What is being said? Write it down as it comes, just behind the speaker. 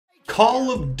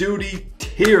Call of Duty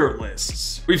tier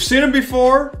lists. We've seen them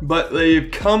before, but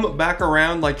they've come back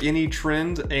around like any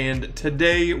trend, and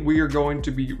today we are going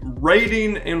to be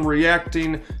rating and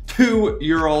reacting to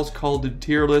your all's Call of Duty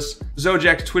tier list.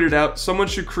 Zojax tweeted out, someone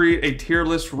should create a tier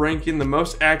list ranking the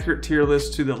most accurate tier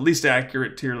list to the least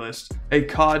accurate tier list. A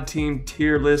CoD Team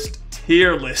Tier List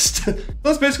tier list.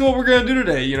 That's basically what we're gonna do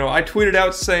today. You know, I tweeted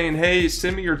out saying, hey,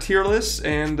 send me your tier lists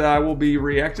and I will be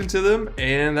reacting to them,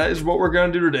 and that is what we're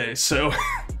gonna do today. So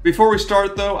before we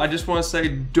start though, I just want to say,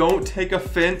 don't take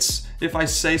offense if I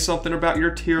say something about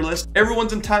your tier list.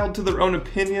 Everyone's entitled to their own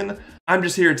opinion. I'm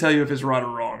just here to tell you if it's right or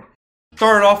wrong.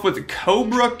 Starting off with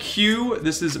Cobra Q.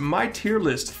 This is my tier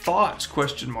list. Thoughts?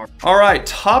 Question mark. All right,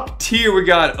 top tier. We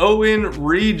got Owen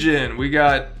Region. We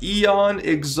got Eon,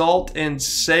 Exalt, and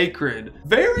Sacred.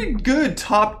 Very good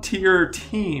top tier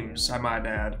teams, I might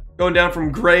add. Going down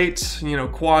from great, you know,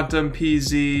 Quantum,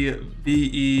 PZ,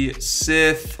 VE,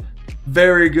 Sith.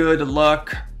 Very good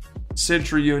Luck.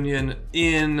 Century Union,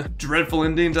 in Dreadful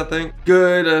Endings, I think.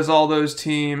 Good as all those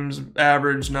teams,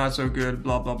 average, not so good,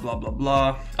 blah, blah, blah, blah,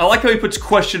 blah. I like how he puts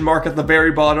question mark at the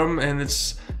very bottom, and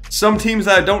it's some teams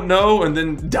that I don't know, and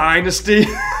then Dynasty.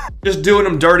 Just doing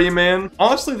them dirty, man.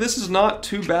 Honestly, this is not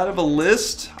too bad of a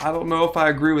list. I don't know if I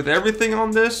agree with everything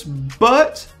on this,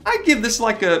 but I give this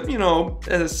like a, you know,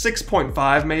 a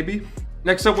 6.5 maybe.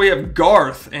 Next up, we have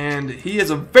Garth, and he has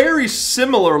a very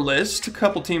similar list. A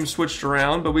couple teams switched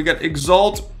around, but we got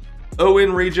Exalt,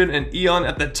 Owen Region, and Eon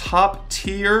at the top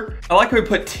tier. I like how we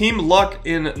put Team Luck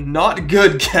in not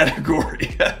good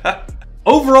category.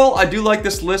 Overall, I do like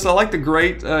this list. I like the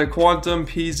great Quantum,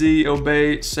 PZ,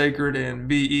 Obey, Sacred, and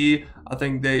VE. I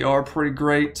think they are pretty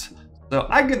great. So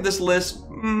I give this list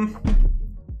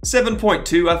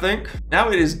 7.2, I think. Now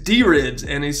it is D-Rids,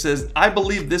 and he says, I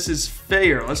believe this is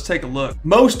fair. Let's take a look.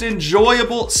 Most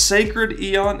enjoyable, Sacred,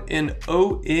 Eon, and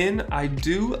ON. I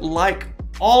do like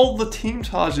all the team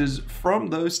tages from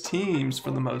those teams for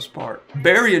the most part.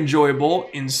 Very enjoyable,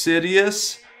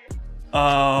 Insidious.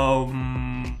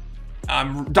 I'm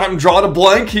drawing a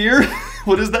blank here.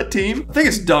 What is that team? I think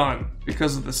it's done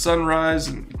because of the Sunrise,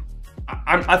 and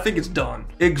I think it's done.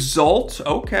 Exalt,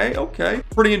 okay.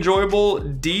 Pretty enjoyable.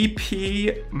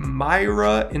 DP,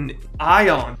 Myra, and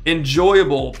Ion.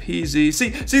 Enjoyable, PZ.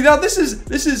 See now this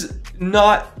is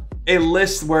not a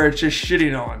list where it's just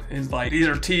shitting on. It's like, these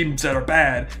are teams that are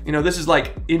bad. You know, this is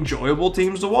like enjoyable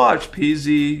teams to watch.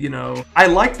 PZ, you know. I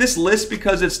like this list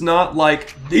because it's not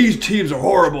like, these teams are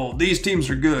horrible, these teams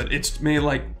are good. It's mainly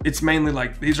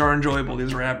like, these are enjoyable,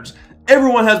 these are average.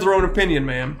 Everyone has their own opinion,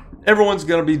 man. Everyone's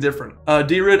gonna be different.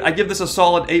 D-Rid, I give this a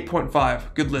solid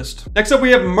 8.5. Good list. Next up, we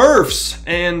have Murphs,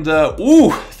 and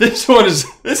ooh, this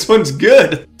one's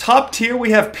good. Top tier,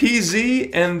 we have PZ,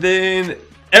 and then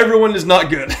everyone is not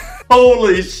good.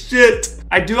 Holy shit.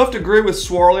 I do have to agree with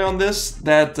Swirly on this,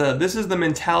 that this is the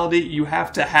mentality you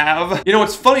have to have. You know,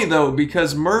 it's funny though,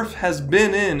 because Murph has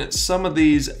been in some of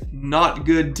these not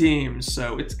good teams,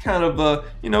 so it's kind of a,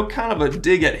 you know, kind of a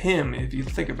dig at him if you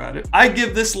think about it. I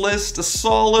give this list a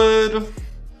solid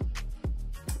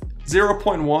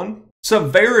 0.1.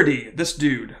 Severity, this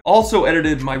dude, also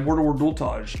edited my World of War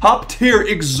Dueltage. Top tier,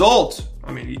 Exalt.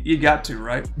 I mean, you got to,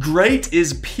 right? Great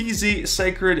is PZ,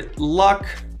 Sacred, Luck,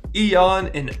 Eon,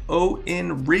 and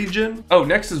ON Region. Oh,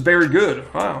 next is very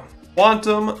good. Wow.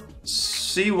 Quantum,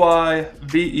 CY,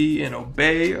 VE, and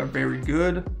Obey are very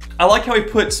good. I like how he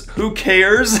puts who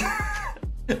cares?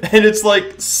 And it's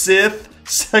like Sith,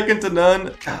 second to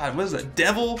none. God, what is that?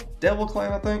 Devil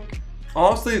Clan, I think.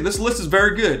 Honestly, this list is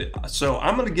very good, so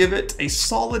I'm gonna give it a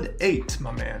solid 8,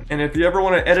 my man. And if you ever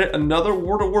want to edit another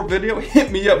World of War video,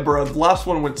 hit me up, bro. The last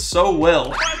one went so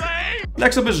well.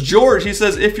 Next up is George. He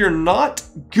says, if you're not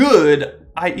good,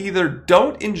 I either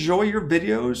don't enjoy your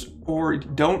videos or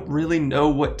don't really know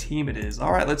what team it is.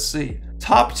 All right, let's see.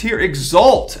 Top tier,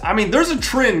 Exalt. I mean, there's a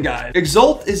trend, guys.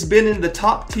 Exalt has been in the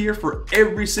top tier for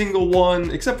every single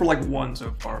one, except for like one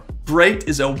so far. Great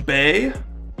is Obey,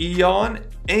 Eon,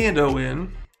 and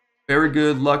ON. Very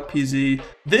good, Luck, PZ.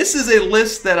 This is a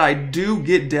list that I do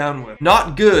get down with.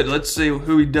 Not good. Let's see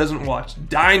who he doesn't watch.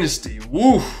 Dynasty.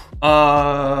 Woof.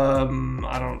 I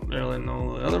don't really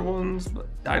know the other ones, but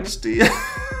Dynasty.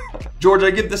 George,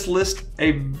 I give this list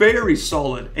a very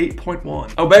solid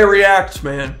 8.1. Obey reacts,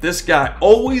 man. This guy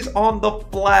always on the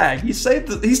flag. He says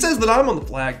that I'm on the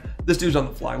flag. This dude's on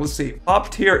the flag. Let's see.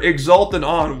 Top tier, Exalt and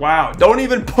On. Wow. Don't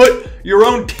even put your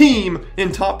own team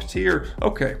in top tier.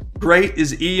 Okay. Great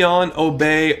is Eon,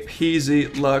 Obey,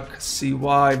 PZ, Luck,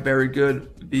 CY. Very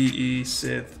good. VE,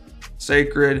 Sith,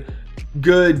 Sacred.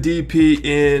 Good DP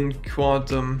in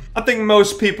Quantum. I think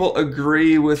most people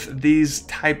agree with these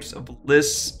types of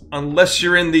lists. unless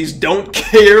you're in these don't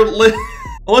care lists.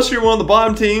 Unless you're one of the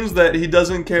bottom teams that he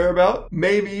doesn't care about,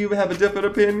 maybe you have a different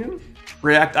opinion.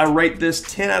 React, I rate this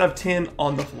 10 out of 10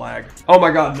 on the flag. Oh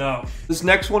my god, no. This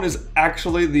next one is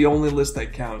actually the only list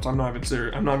that counts. I'm not even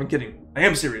serious. I'm not even kidding. I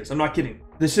am serious. I'm not kidding.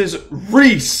 This is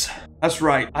Reese. That's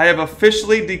right. I have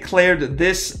officially declared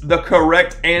this the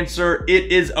correct answer.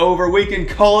 It is over. We can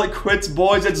call it quits,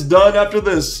 boys. It's done after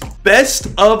this. Best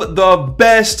of the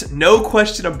best. No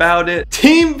question about it.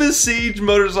 Team Besiege,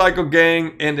 Motorcycle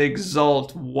Gang, and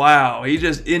Exalt. Wow. He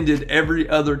just ended every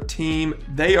other team.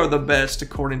 They are the best,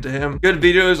 according to him. Good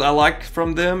videos I like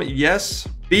from them. Yes.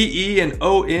 BE and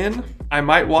ON. I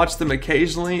might watch them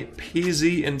occasionally.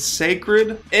 PZ and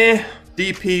Sacred.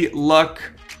 DP, Luck,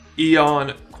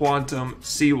 Eon, Quantum,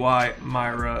 CY,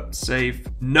 Myra, Safe.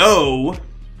 No.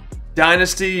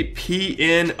 Dynasty,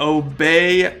 PN,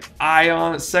 Obey,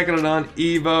 Ion, Second to None,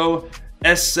 Evo,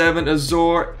 S7,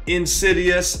 Azor,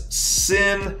 Insidious,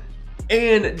 Sin,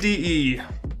 and DE.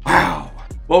 Wow.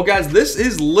 Well, guys, this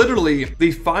is literally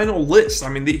the final list. I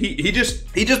mean, he just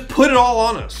put it all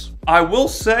on us. I will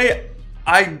say,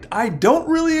 I don't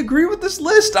really agree with this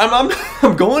list.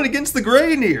 I'm going against the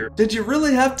grain here. Did you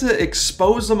really have to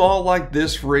expose them all like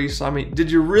this, Reese? I mean,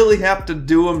 did you really have to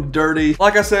do them dirty?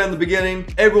 Like I said in the beginning,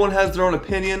 everyone has their own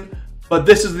opinion, but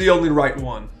this is the only right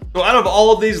one. So out of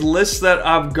all of these lists that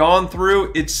I've gone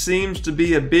through, it seems to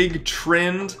be a big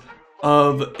trend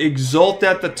of Exalt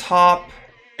at the top,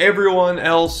 everyone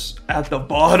else at the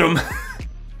bottom.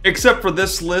 Except for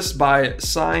this list by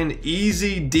Sign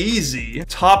Easy Deezy,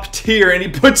 top tier, and he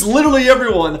puts literally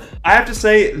everyone. I have to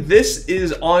say, this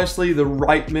is honestly the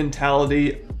right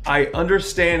mentality. I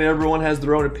understand everyone has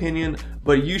their own opinion,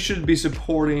 but you should be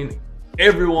supporting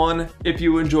everyone if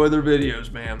you enjoy their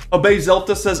videos, man. Obey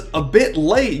Zelta says, a bit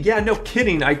late. Yeah, no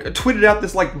kidding. I tweeted out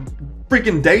this like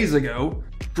freaking days ago.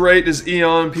 Great is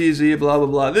Eon, PZ, blah, blah,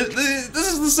 blah. This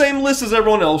is the same list as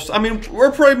everyone else. I mean,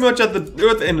 we're pretty much at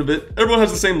the end of it. Everyone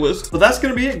has the same list. So that's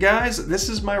going to be it, guys. This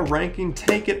is my ranking.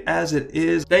 Take it as it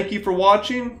is. Thank you for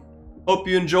watching. Hope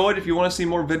you enjoyed. If you want to see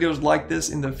more videos like this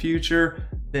in the future,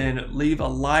 then leave a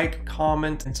like,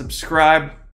 comment, and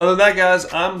subscribe. Other than that, guys,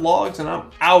 I'm Logz, and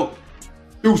I'm out.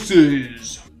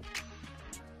 Deuces.